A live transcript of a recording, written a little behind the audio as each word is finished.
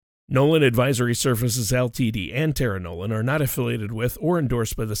Nolan Advisory Services Ltd. and Tara Nolan are not affiliated with or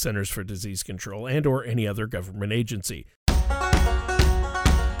endorsed by the Centers for Disease Control and or any other government agency.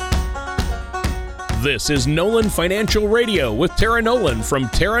 This is Nolan Financial Radio with Tara Nolan from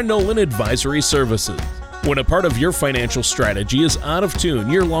Tara Nolan Advisory Services. When a part of your financial strategy is out of tune,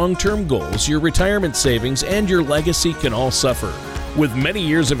 your long-term goals, your retirement savings, and your legacy can all suffer. With many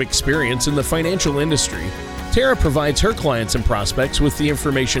years of experience in the financial industry, Tara provides her clients and prospects with the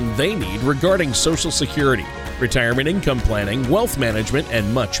information they need regarding Social Security, retirement income planning, wealth management,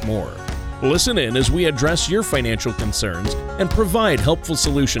 and much more. Listen in as we address your financial concerns and provide helpful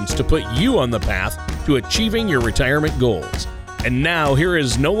solutions to put you on the path to achieving your retirement goals. And now, here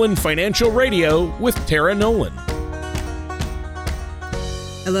is Nolan Financial Radio with Tara Nolan.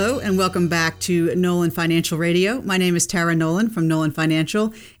 Hello and welcome back to Nolan Financial Radio. My name is Tara Nolan from Nolan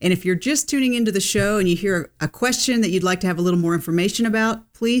Financial. And if you're just tuning into the show and you hear a question that you'd like to have a little more information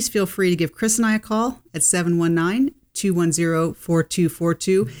about, please feel free to give Chris and I a call at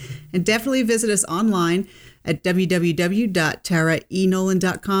 719-210-4242. And definitely visit us online at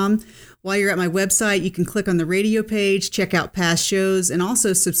www.taraenolan.com. While you're at my website, you can click on the radio page, check out past shows, and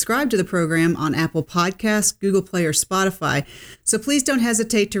also subscribe to the program on Apple Podcasts, Google Play, or Spotify. So please don't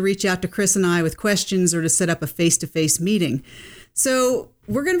hesitate to reach out to Chris and I with questions or to set up a face-to-face meeting. So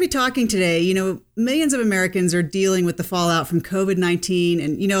we're going to be talking today, millions of Americans are dealing with the fallout from COVID-19.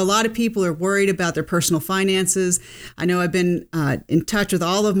 And, a lot of people are worried about their personal finances. I know I've been in touch with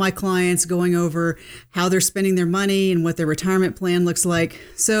all of my clients going over how they're spending their money and what their retirement plan looks like.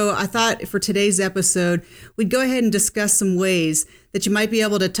 So I thought for today's episode, we'd go ahead and discuss some ways that you might be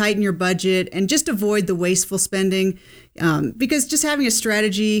able to tighten your budget and just avoid the wasteful spending. Because just having a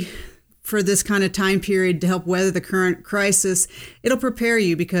strategy for this kind of time period to help weather the current crisis, it'll prepare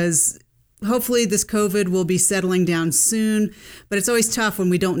you because hopefully this COVID will be settling down soon, but it's always tough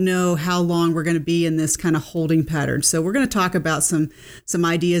when we don't know how long we're going to be in this kind of holding pattern. So we're going to talk about some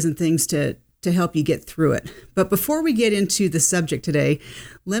ideas and things to help you get through it. But before we get into the subject today,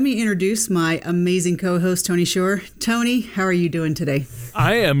 let me introduce my amazing co-host, Tony Shore. Tony, how are you doing today?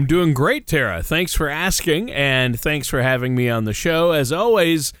 I am doing great, Tara. Thanks for asking, and thanks for having me on the show. As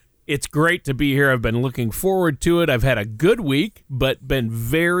always, it's great to be here. I've been looking forward to it. I've had a good week, but been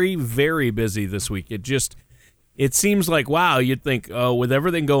very, very busy this week. It seems like, wow, you'd think, with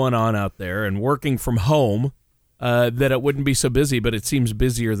everything going on out there and working from home, that it wouldn't be so busy, but it seems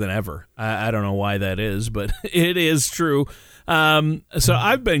busier than ever. I don't know why that is, but it is true. So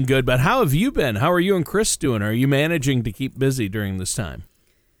I've been good, but how have you been? How are you and Chris doing? Are you managing to keep busy during this time?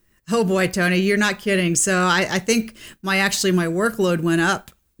 Oh boy, Tony, you're not kidding. So I think my workload went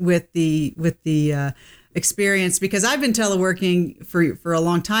up with the experience because I've been teleworking for a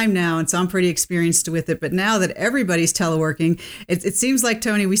long time now, and so I'm pretty experienced with it. But now that everybody's teleworking, it seems like,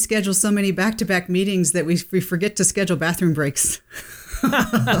 Tony, we schedule so many back-to-back meetings that we forget to schedule bathroom breaks.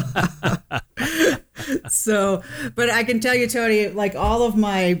 So, but I can tell you, Tony, like all of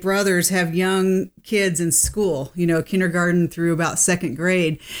my brothers have young kids in school, kindergarten through about second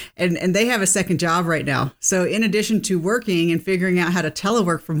grade, and they have a second job right now. So in addition to working and figuring out how to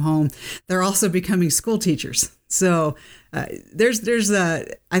telework from home, they're also becoming school teachers. So I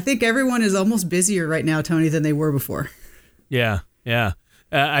think everyone is almost busier right now, Tony, than they were before. Yeah.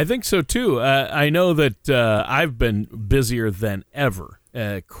 I think so too. I know that I've been busier than ever.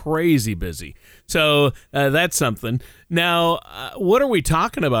 Crazy busy. So that's something. Now, what are we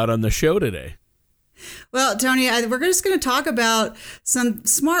talking about on the show today? Well, Tony, we're just going to talk about some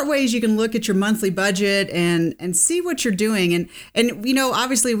smart ways you can look at your monthly budget and see what you're doing. And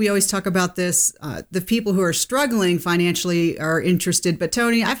obviously we always talk about this. The people who are struggling financially are interested. But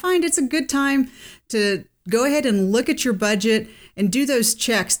Tony, I find it's a good time to go ahead and look at your budget and do those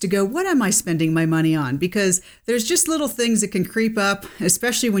checks to go, what am I spending my money on? Because there's just little things that can creep up,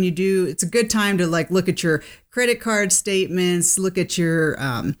 especially when it's a good time to look at your credit card statements, look at your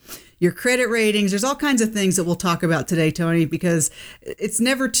credit ratings. There's all kinds of things that we'll talk about today, Tony, because it's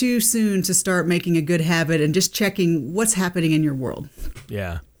never too soon to start making a good habit and just checking what's happening in your world.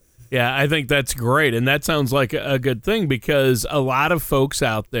 Yeah, I think that's great. And that sounds like a good thing because a lot of folks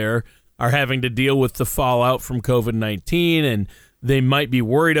out there are having to deal with the fallout from COVID-19, and they might be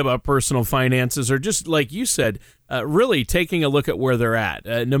worried about personal finances or just, like you said, really taking a look at where they're at.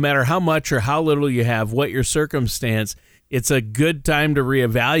 No matter how much or how little you have, what your circumstance, it's a good time to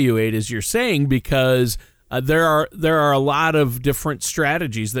reevaluate, as you're saying, because there are a lot of different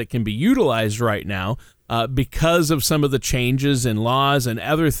strategies that can be utilized right now because of some of the changes in laws and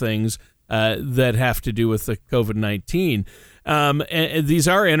other things that have to do with the COVID-19. And these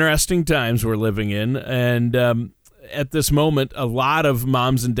are interesting times we're living in, and at this moment, a lot of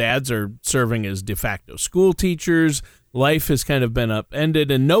moms and dads are serving as de facto school teachers. Life has kind of been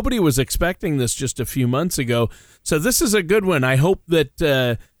upended, and nobody was expecting this just a few months ago. So this is a good one. I hope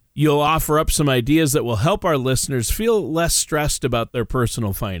that you'll offer up some ideas that will help our listeners feel less stressed about their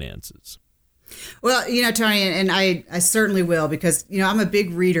personal finances. Well, Tony, and I certainly will, because, I'm a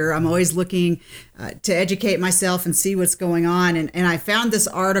big reader. I'm always looking to educate myself and see what's going on. And I found this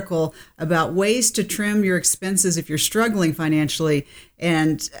article about ways to trim your expenses if you're struggling financially.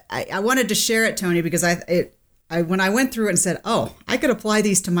 And I wanted to share it, Tony, because when I went through it and said, oh, I could apply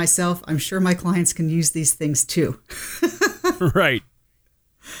these to myself, I'm sure my clients can use these things too. Right.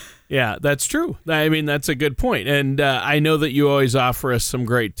 Yeah, that's true. I mean, that's a good point. And I know that you always offer us some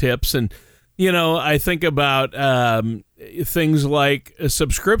great tips. And I think about things like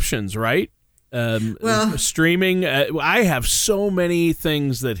subscriptions, right? Streaming. I have so many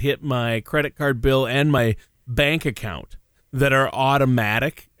things that hit my credit card bill and my bank account that are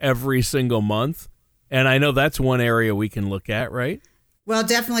automatic every single month. And I know that's one area we can look at, right? Well,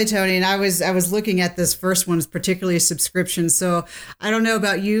 definitely, Tony. And I was looking at this first one, particularly subscriptions. So I don't know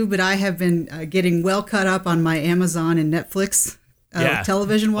about you, but I have been getting well caught up on my Amazon and Netflix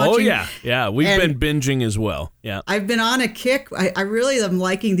television watching. Oh, yeah. Yeah. We've been binging as well. Yeah. I've been on a kick. I really am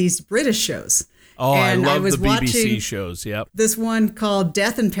liking these British shows. Oh, and I love was the BBC watching shows. Yep. This one called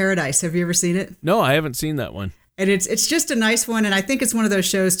Death in Paradise. Have you ever seen it? No, I haven't seen that one. And it's just a nice one. And I think it's one of those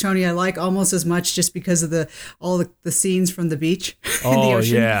shows, Tony, I like almost as much just because of all the scenes from the beach in the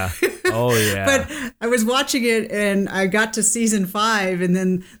ocean. Yeah. Oh, yeah. But I was watching it and I got to season 5, and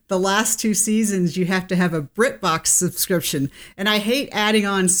then the last 2 seasons, you have to have a BritBox subscription. And I hate adding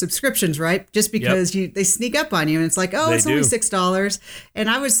on subscriptions, right? Just because they sneak up on you, and it's like, oh, it's only $6. And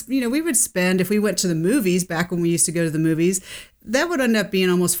I was, we would spend, if we went to the movies back when we used to go to the movies, that would end up being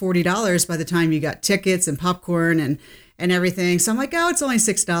almost $40 by the time you got tickets and popcorn and everything. So I'm like, oh, it's only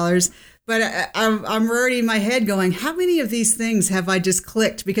 $6. But I'm already in my head going, how many of these things have I just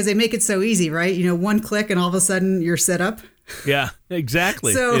clicked? Because they make it so easy, right? One click and all of a sudden you're set up. Yeah,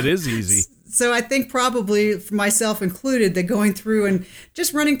 exactly. So, it is easy. So I think probably for myself included, that going through and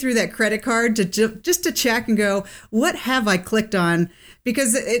just running through that credit card just to check and go, what have I clicked on?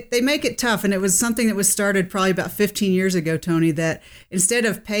 Because they make it tough. And it was something that was started probably about 15 years ago, Tony, that instead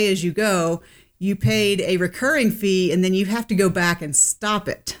of pay as you go, you paid a recurring fee and then you have to go back and stop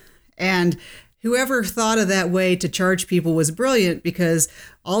it. And whoever thought of that way to charge people was brilliant, because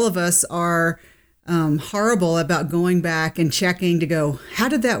all of us are horrible about going back and checking to go, how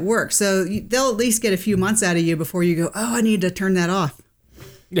did that work? So they'll at least get a few months out of you before you go, oh, I need to turn that off.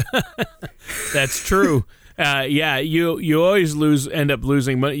 That's true. Yeah, you always end up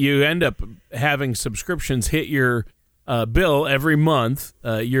losing money. You end up having subscriptions hit your bill every month,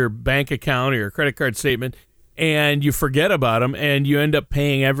 your bank account or your credit card statement, and you forget about them, and you end up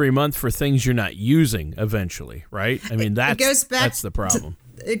paying every month for things you're not using eventually, right? I mean, that's the problem.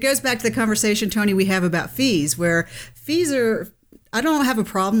 It goes back to the conversation, Tony, we have about fees, where fees are... I don't have a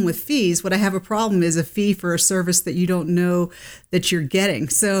problem with fees. What I have a problem is a fee for a service that you don't know that you're getting.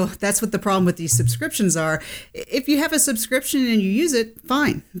 So that's what the problem with these subscriptions are. If you have a subscription and you use it,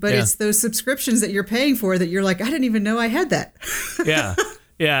 fine. But it's those subscriptions that you're paying for that you're like, I didn't even know I had that. Yeah.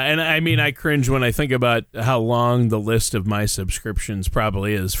 Yeah. And I mean, I cringe when I think about how long the list of my subscriptions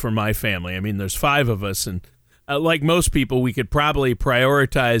probably is for my family. I mean, there's 5 of us, and like most people, we could probably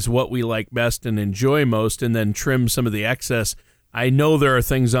prioritize what we like best and enjoy most and then trim some of the excess. I know there are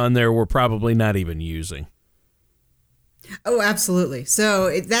things on there we're probably not even using. Oh, absolutely.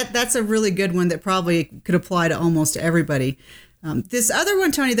 So that's a really good one that probably could apply to almost everybody. This other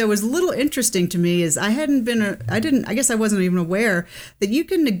one, Tony, that was a little interesting to me is I guess I wasn't even aware that you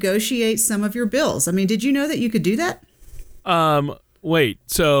can negotiate some of your bills. I mean, did you know that you could do that? Wait,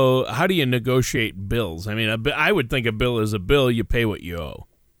 so how do you negotiate bills? I mean, I would think a bill is a bill. You pay what you owe.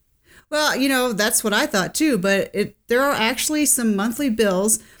 Well, that's what I thought too, but there are actually some monthly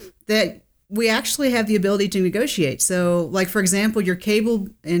bills that we actually have the ability to negotiate. So, like, for example, your cable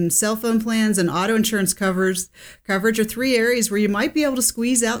and cell phone plans and auto insurance coverage are 3 areas where you might be able to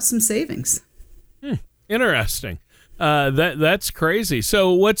squeeze out some savings. Interesting. That's crazy.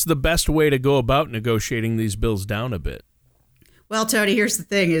 So what's the best way to go about negotiating these bills down a bit? Well, Tony, here's the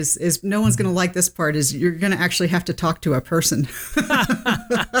thing is no one's going to like this part, is you're going to actually have to talk to a person.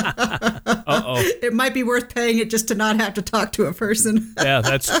 Uh-oh. It might be worth paying it just to not have to talk to a person. Yeah,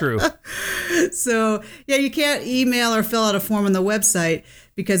 that's true. So, yeah, you can't email or fill out a form on the website,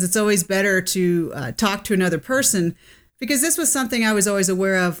 because it's always better to talk to another person. Because this was something I was always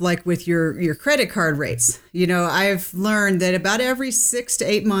aware of, like with your credit card rates. I've learned that about every 6 to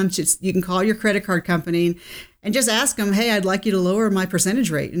 8 months, you can call your credit card company and just ask them, hey, I'd like you to lower my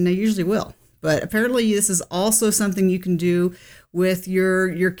percentage rate. And they usually will. But apparently this is also something you can do with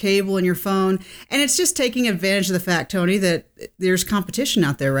your cable and your phone. And it's just taking advantage of the fact, Tony, that there's competition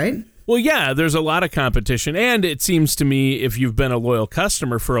out there, right? Well, yeah, there's a lot of competition. And it seems to me if you've been a loyal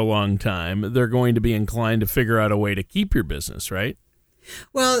customer for a long time, they're going to be inclined to figure out a way to keep your business, right?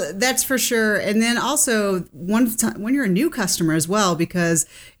 Well, that's for sure. And then also when you're a new customer as well, because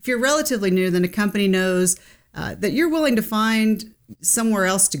if you're relatively new, then a company knows that you're willing to find somewhere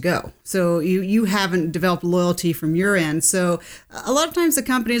else to go. So you haven't developed loyalty from your end. So a lot of times the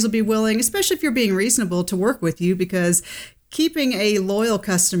companies will be willing, especially if you're being reasonable, to work with you, because keeping a loyal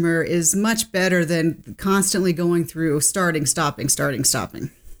customer is much better than constantly going through starting, stopping.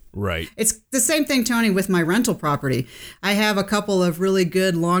 Right. It's the same thing, Tony, with my rental property. I have a couple of really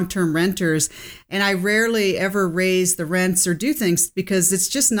good long-term renters, and I rarely ever raise the rents or do things because it's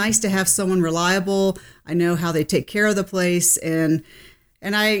just nice to have someone reliable. I know how they take care of the place, and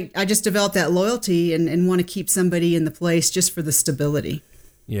I just developed that loyalty and want to keep somebody in the place just for the stability.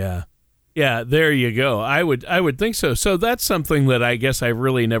 Yeah. Yeah, there you go. I would think so. So that's something that I guess I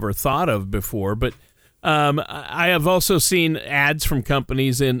really never thought of before, but I have also seen ads from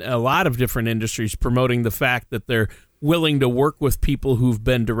companies in a lot of different industries promoting the fact that they're willing to work with people who've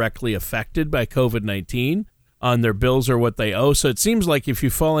been directly affected by COVID-19 on their bills or what they owe. So it seems like if you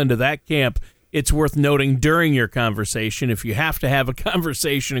fall into that camp, it's worth noting during your conversation, if you have to have a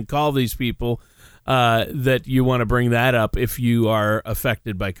conversation and call these people, that you want to bring that up if you are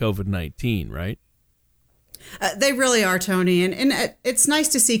affected by COVID-19, right? They really are, Tony. And it's nice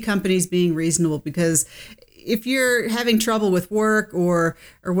to see companies being reasonable, because if you're having trouble with work or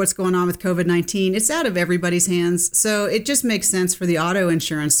what's going on with COVID-19, it's out of everybody's hands. So it just makes sense for the auto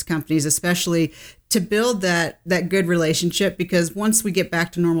insurance companies, especially, to build that good relationship, because once we get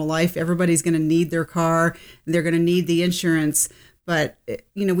back to normal life, everybody's going to need their car. They're going to need the insurance. But,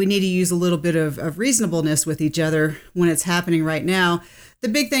 we need to use a little bit of reasonableness with each other when it's happening right now. The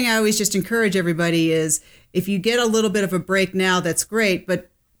big thing I always just encourage everybody is, if you get a little bit of a break now, that's great, but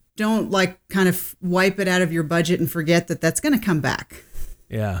don't kind of wipe it out of your budget and forget that that's going to come back.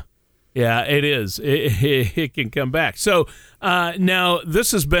 Yeah. Yeah, it is. It can come back. So now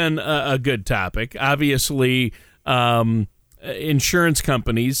this has been a good topic. Obviously, insurance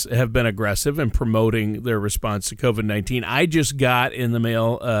companies have been aggressive in promoting their response to COVID-19. I just got in the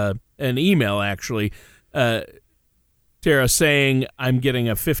mail an email, actually, Tara, saying I'm getting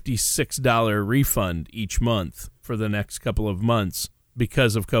a $56 refund each month for the next couple of months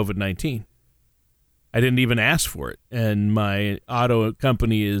because of COVID-19. I didn't even ask for it, and my auto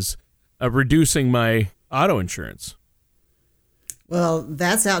company is reducing my auto insurance. Well,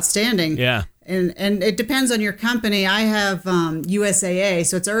 that's outstanding. Yeah. And it depends on your company. I have USAA,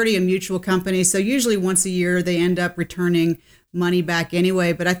 so it's already a mutual company. So usually once a year they end up returning money back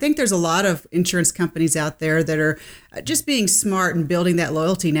anyway. But I think there's a lot of insurance companies out there that are just being smart and building that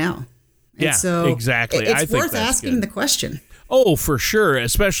loyalty now. And yeah, so exactly. It's worth asking the question. Oh, for sure,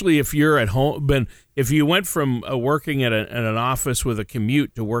 especially if you're at home. But if you went from working at an office with a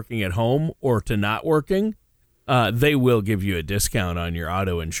commute to working at home or to not working, they will give you a discount on your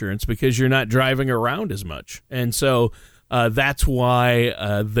auto insurance because you're not driving around as much. And so that's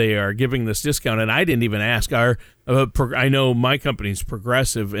why they are giving this discount. And I didn't even ask. I know my company's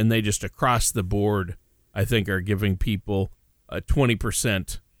Progressive, and they just across the board, I think, are giving people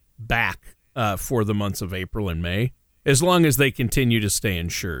 20% back for the months of April and May, as long as they continue to stay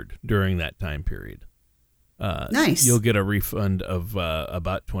insured during that time period. Nice. You'll get a refund of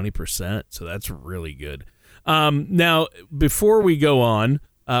about 20%. So that's really good. Now, before we go on,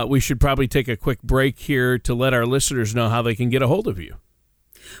 we should probably take a quick break here to let our listeners know how they can get a hold of you.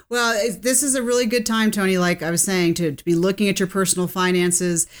 Well, this is a really good time, Tony, like I was saying, to be looking at your personal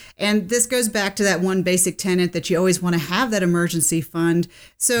finances. And this goes back to that one basic tenet that you always want to have that emergency fund.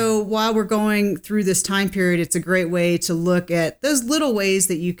 So while we're going through this time period, it's a great way to look at those little ways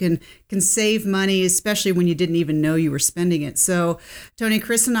that you can save money, especially when you didn't even know you were spending it. So, Tony,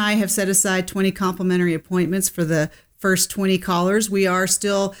 Chris and I have set aside 20 complimentary appointments for the first 20 callers. We are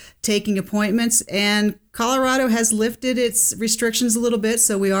still taking appointments, and Colorado has lifted its restrictions a little bit,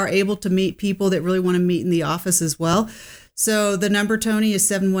 so we are able to meet people that really want to meet in the office as well. So the number, Tony, is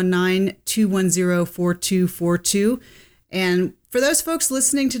 719-210-4242. And for those folks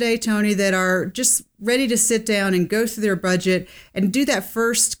listening today, Tony, that are just ready to sit down and go through their budget and do that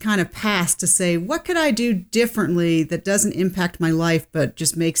first kind of pass to say, what could I do differently that doesn't impact my life but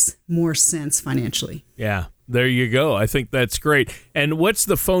just makes more sense financially? Yeah. There you go. I think that's great. And what's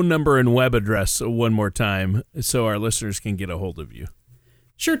the phone number and web address one more time so our listeners can get a hold of you?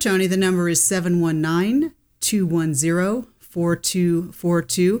 Sure, Tony. The number is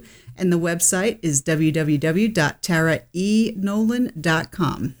 210-4242. And the website is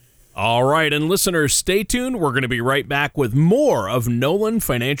www.taraenolan.com. All right, and listeners, stay tuned. We're going to be right back with more of Nolan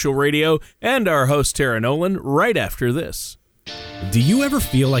Financial Radio and our host, Tara Nolan, right after this. Do you ever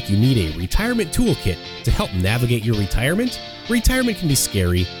feel like you need a retirement toolkit to help navigate your retirement? Retirement can be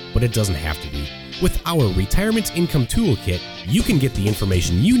scary, but it doesn't have to be. With our Retirement Income Toolkit, you can get the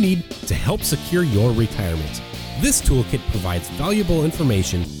information you need to help secure your retirement. This toolkit provides valuable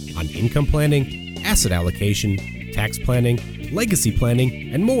information on income planning, asset allocation, tax planning, legacy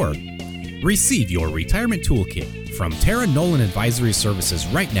planning, and more. Receive your Retirement Toolkit from Tara Nolan Advisory Services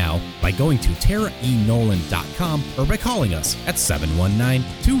right now by going to taraenolan.com or by calling us at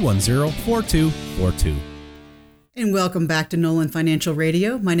 719-210-4242. And welcome back to Nolan Financial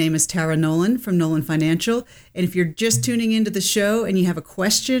Radio. My name is Tara Nolan from Nolan Financial. And if you're just tuning into the show and you have a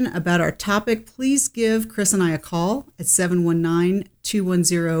question about our topic, please give Chris and I a call at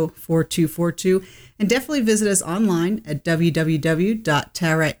 719-210-4242. And definitely visit us online at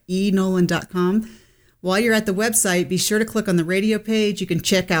www.taraenolan.com. While you're at the website, be sure to click on the radio page. You can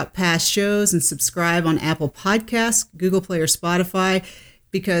check out past shows and subscribe on Apple Podcasts, Google Play, or Spotify,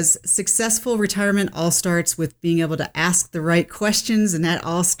 because successful retirement all starts with being able to ask the right questions, and that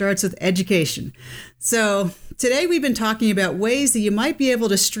all starts with education. So today we've been talking about ways that you might be able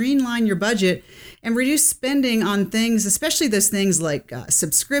to streamline your budget and reduce spending on things, especially those things like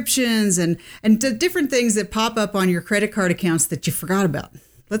subscriptions and the different things that pop up on your credit card accounts that you forgot about.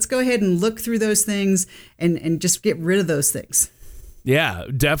 Let's go ahead and look through those things and just get rid of those things. Yeah,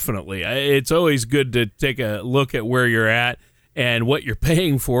 definitely. It's always good to take a look at where you're at and what you're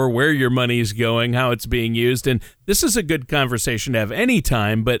paying for, where your money's going, how it's being used. And this is a good conversation to have any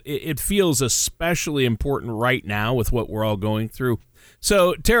time, but it feels especially important right now with what we're all going through.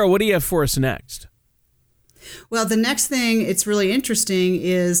 So, Tara, what do you have for us next? Well, the next thing, it's really interesting,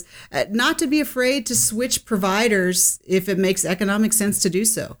 is not to be afraid to switch providers if it makes economic sense to do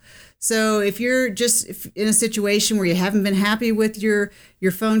so. So if you're just in a situation where you haven't been happy with your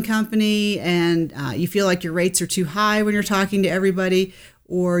phone company and you feel like your rates are too high when you're talking to everybody,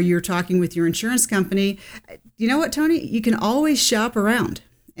 or you're talking with your insurance company, you know what, Tony? You can always shop around.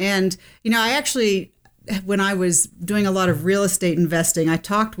 And, I actually, when I was doing a lot of real estate investing, I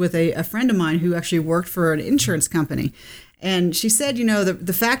talked with a friend of mine who actually worked for an insurance company. And she said,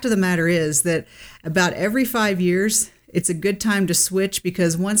 the fact of the matter is that about every 5 years, it's a good time to switch,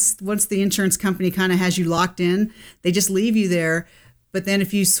 because once the insurance company kind of has you locked in, they just leave you there. But then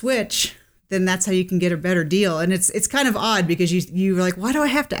if you switch, then that's how you can get a better deal. And it's kind of odd, because you're like, why do I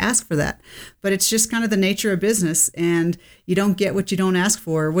have to ask for that? But it's just kind of the nature of business, and you don't get what you don't ask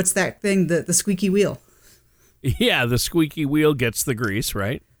for. What's that thing, the squeaky wheel? Yeah, the squeaky wheel gets the grease,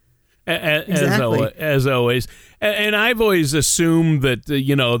 right? Exactly. As always. And I've always assumed that,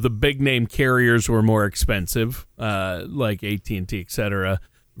 the big name carriers were more expensive, like AT&T, et cetera,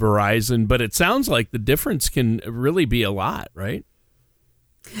 Verizon. But it sounds like the difference can really be a lot, right?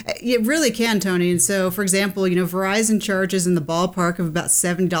 It really can, Tony. And so, for example, Verizon charges in the ballpark of about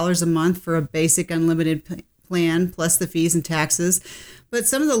 $70 a month for a basic unlimited plan, plus the fees and taxes. But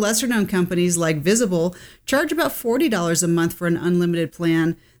some of the lesser known companies like Visible charge about $40 a month for an unlimited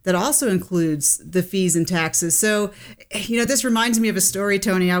plan that also includes the fees and taxes. So, this reminds me of a story,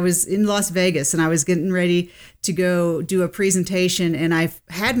 Tony. I was in Las Vegas and I was getting ready to go do a presentation, and I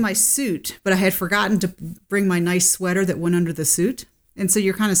had my suit, but I had forgotten to bring my nice sweater that went under the suit. And so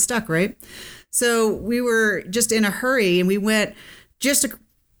you're kind of stuck, right? So we were just in a hurry, and we went just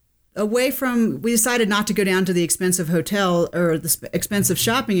we decided not to go down to the expensive hotel or the expensive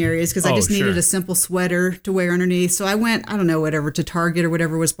shopping areas, because I just needed a simple sweater to wear underneath. So I went, to Target or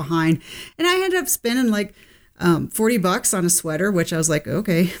whatever was behind. And I ended up spending like $40 on a sweater, which I was like,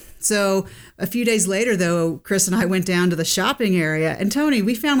 okay. So a few days later, though, Chris and I went down to the shopping area. And Tony,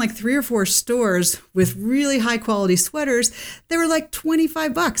 we found like 3 or 4 stores with really high quality sweaters. They were like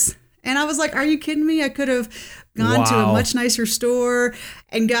 $25. And I was like, are you kidding me? I could have gone to a much nicer store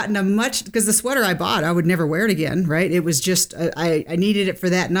and gotten because the sweater I bought, I would never wear it again, right? It was just, I needed it for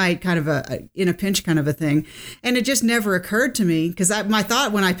that night, kind of in a pinch kind of a thing. And it just never occurred to me, because my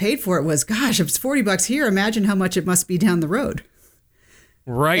thought when I paid for it was, gosh, if it's $40 here, imagine how much it must be down the road.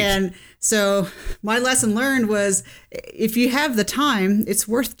 Right. And so my lesson learned was, if you have the time, it's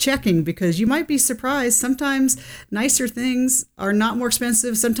worth checking, because you might be surprised. Sometimes nicer things are not more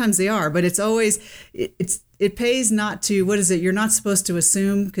expensive. Sometimes they are, but it's always, it pays not to, what is it? You're not supposed to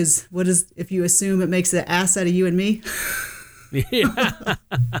assume, because if you assume, it makes an ass out of you and me. Yeah.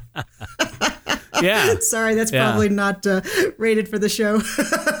 Yeah. Sorry, that's probably not rated for the show.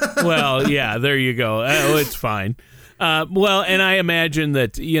 Well, yeah, there you go. Oh, it's fine. Well, and I imagine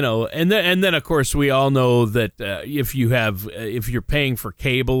that, and then of course we all know that if you're paying for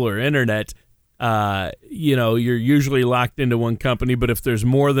cable or internet, you're usually locked into one company. But if there's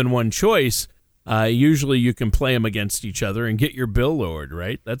more than one choice, usually you can play them against each other and get your bill lowered,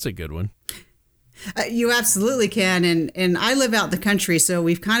 right? That's a good one. You absolutely can. And I live out in the country, so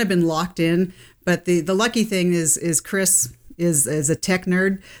we've kind of been locked in. But the lucky thing is Chris is a tech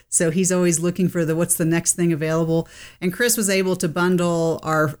nerd, so he's always looking for what's the next thing available. And Chris was able to bundle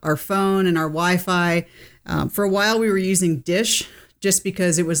our phone and our Wi-Fi. For a while, we were using Dish just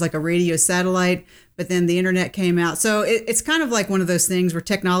because it was like a radio satellite, but then the internet came out. So it's kind of like one of those things where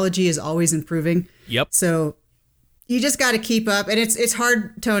technology is always improving. Yep. So you just got to keep up. And it's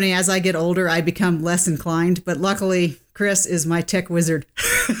hard, Tony, as I get older, I become less inclined. But luckily, Chris is my tech wizard.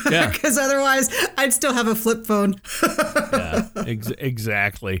 Yeah. Because otherwise, I'd still have a flip phone. Yeah,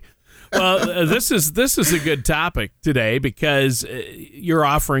 exactly. Well, this is a good topic today because you're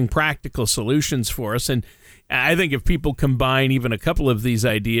offering practical solutions for us. And I think if people combine even a couple of these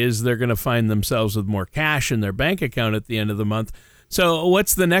ideas, they're going to find themselves with more cash in their bank account at the end of the month. So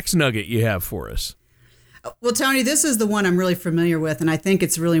what's the next nugget you have for us? Well, Tony, this is the one I'm really familiar with, and I think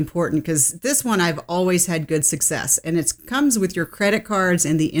it's really important because this one I've always had good success, and it comes with your credit cards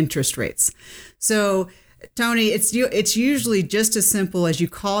and the interest rates. So, Tony, it's usually just as simple as you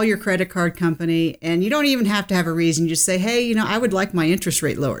call your credit card company, and you don't even have to have a reason. You just say, hey, I would like my interest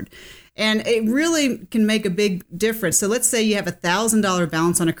rate lowered. And it really can make a big difference. So let's say you have a $1,000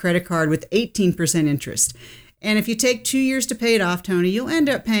 balance on a credit card with 18% interest. And if you take 2 years to pay it off, Tony, you'll end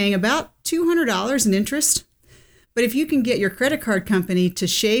up paying about $200 in interest. But if you can get your credit card company to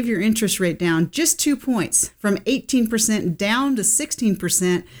shave your interest rate down just 2 points, from 18% down to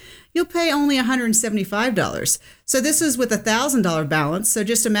 16%, you'll pay only $175. So this is with a $1,000 balance. So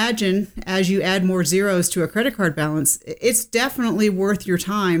just imagine as you add more zeros to a credit card balance, it's definitely worth your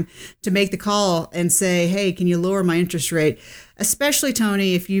time to make the call and say, hey, can you lower my interest rate? Especially,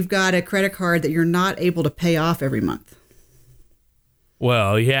 Tony, if you've got a credit card that you're not able to pay off every month.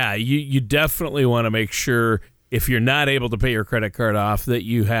 Well, yeah, you definitely want to make sure if you're not able to pay your credit card off that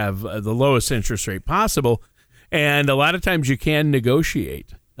you have the lowest interest rate possible. And a lot of times you can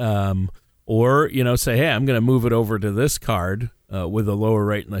negotiate or, say, hey, I'm going to move it over to this card with a lower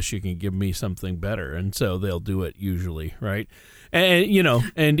rate unless you can give me something better. And so they'll do it usually, right? And,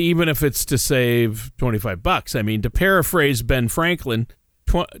 and even if it's to save $25, I mean, to paraphrase Ben Franklin,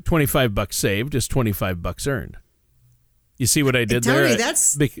 $25 saved is $25 earned. You see what I did there? Tony,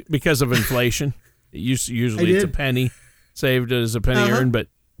 that's because of inflation. Usually it's a penny saved as a penny earned, but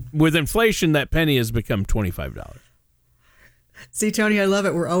with inflation, that penny has become $25. See, Tony, I love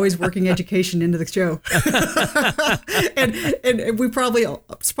it. We're always working education into the show. and it's probably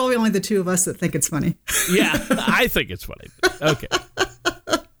only the two of us that think it's funny. Yeah, I think it's funny. Okay.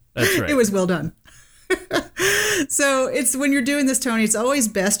 That's right. It was well done. So it's when you're doing this, Tony, it's always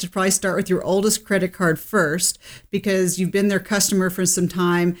best to probably start with your oldest credit card first because you've been their customer for some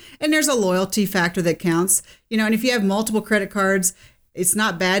time and there's a loyalty factor that counts. And if you have multiple credit cards, it's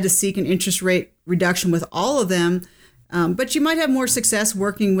not bad to seek an interest rate reduction with all of them. But you might have more success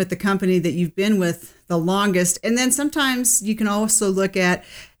working with the company that you've been with the longest. And then sometimes you can also look at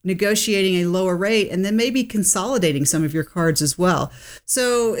negotiating a lower rate and then maybe consolidating some of your cards as well.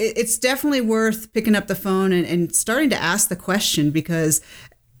 So it's definitely worth picking up the phone and starting to ask the question because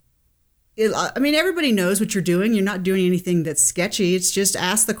everybody knows what you're doing. You're not doing anything that's sketchy. It's just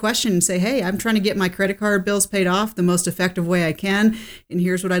ask the question and say, hey, I'm trying to get my credit card bills paid off the most effective way I can. And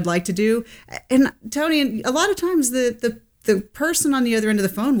here's what I'd like to do. And Tony, a lot of times the person on the other end of the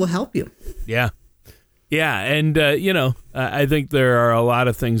phone will help you. Yeah. Yeah. And, I think there are a lot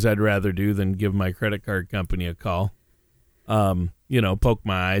of things I'd rather do than give my credit card company a call. Poke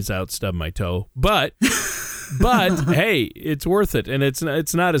my eyes out, stub my toe. But hey, it's worth it, and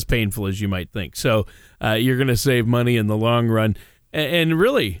it's not as painful as you might think. So you're going to save money in the long run. And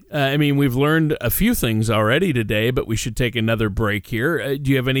really, we've learned a few things already today, but we should take another break here.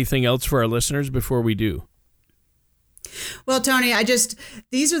 Do you have anything else for our listeners before we do? Well, Tony,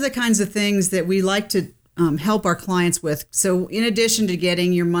 these are the kinds of things that we like to help our clients with. So in addition to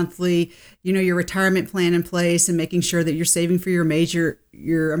getting your monthly, your retirement plan in place and making sure that you're saving for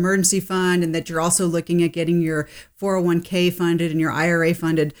your emergency fund and that you're also looking at getting your 401k funded and your IRA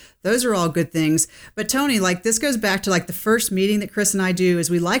funded, those are all good things. But Tony, this goes back to the first meeting that Chris and I do is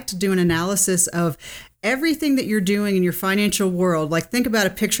we like to do an analysis of everything that you're doing in your financial world. Think about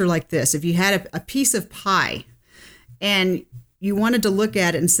a picture like this. If you had a piece of pie and you wanted to look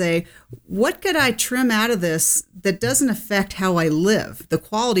at it and say, what could I trim out of this that doesn't affect how I live, the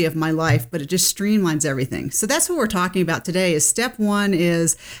quality of my life, but it just streamlines everything? So that's what we're talking about today. Is step one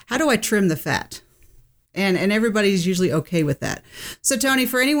is, how do I trim the fat? And everybody's usually okay with that. So Tony,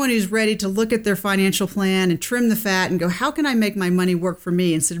 for anyone who's ready to look at their financial plan and trim the fat and go, how can I make my money work for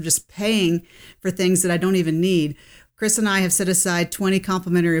me instead of just paying for things that I don't even need? Chris and I have set aside 20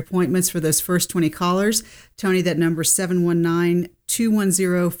 complimentary appointments for those first 20 callers. Tony, that number is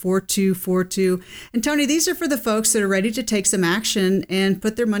 719-210-4242. And Tony, these are for the folks that are ready to take some action and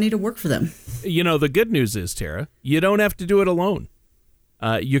put their money to work for them. You know, the good news is, Tara, you don't have to do it alone.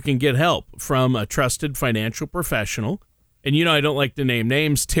 You can get help from a trusted financial professional. And, you know, I don't like to name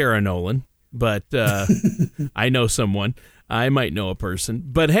names, Tara Nolan, but I know someone. I might know a person.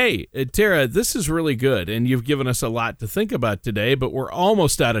 But hey, Tara, this is really good, and you've given us a lot to think about today, but we're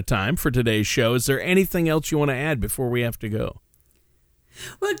almost out of time for today's show. Is there anything else you want to add before we have to go?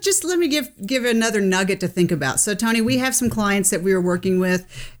 Well, just let me give another nugget to think about. So, Tony, we have some clients that we are working with,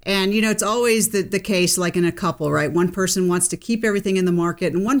 and, you know, it's always the case like in a couple, right? One person wants to keep everything in the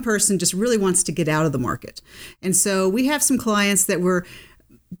market, and one person just really wants to get out of the market. And so we have some clients that we're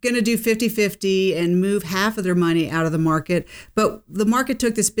going to do 50-50 and move half of their money out of the market. But the market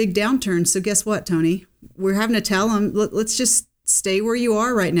took this big downturn. So guess what, Tony? We're having to tell them, let's just stay where you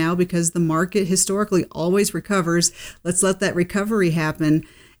are right now because the market historically always recovers. Let's let that recovery happen,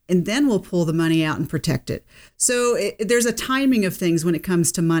 and then we'll pull the money out and protect it. So there's a timing of things when it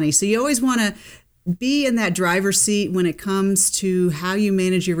comes to money. So you always want to be in that driver's seat when it comes to how you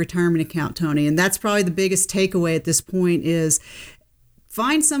manage your retirement account, Tony. And that's probably the biggest takeaway at this point is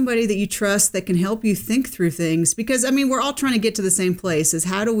find somebody that you trust that can help you think through things, because, I mean, we're all trying to get to the same place, is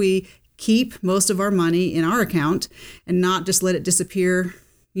how do we keep most of our money in our account and not just let it disappear,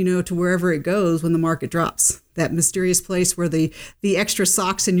 you know, to wherever it goes when the market drops, that mysterious place where the extra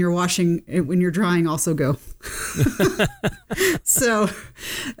socks in your washing when you're drying also go. So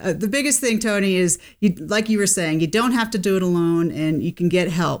the biggest thing, Tony, is like you were saying, you don't have to do it alone and you can get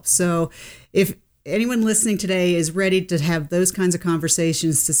help. So if anyone listening today is ready to have those kinds of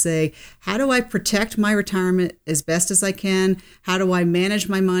conversations to say, how do I protect my retirement as best as I can? How do I manage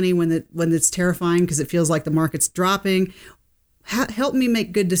my money when it's terrifying because it feels like the market's dropping? Help me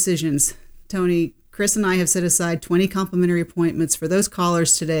make good decisions. Tony, Chris and I have set aside 20 complimentary appointments for those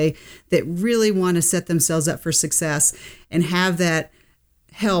callers today that really want to set themselves up for success and have that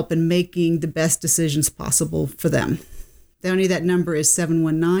help in making the best decisions possible for them. Tony, that number is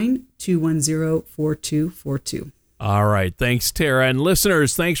 719-210-4242. All right. Thanks, Tara. And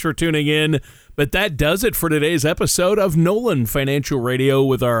listeners, thanks for tuning in. But that does it for today's episode of Nolan Financial Radio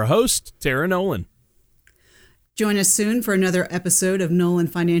with our host, Tara Nolan. Join us soon for another episode of Nolan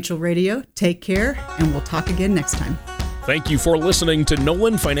Financial Radio. Take care, and we'll talk again next time. Thank you for listening to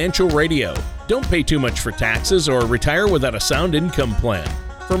Nolan Financial Radio. Don't pay too much for taxes or retire without a sound income plan.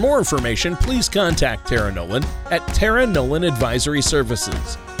 For more information, please contact Tara Nolan at Tara Nolan Advisory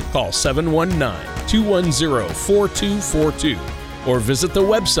Services. Call 719-210-4242 or visit the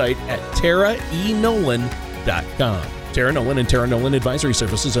website at taraenolan.com. Tara Nolan and Tara Nolan Advisory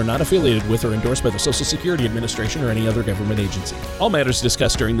Services are not affiliated with or endorsed by the Social Security Administration or any other government agency. All matters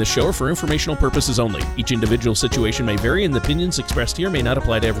discussed during this show are for informational purposes only. Each individual situation may vary, and the opinions expressed here may not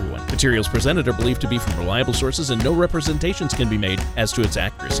apply to everyone. Materials presented are believed to be from reliable sources, and no representations can be made as to its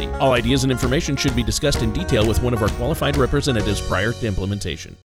accuracy. All ideas and information should be discussed in detail with one of our qualified representatives prior to implementation.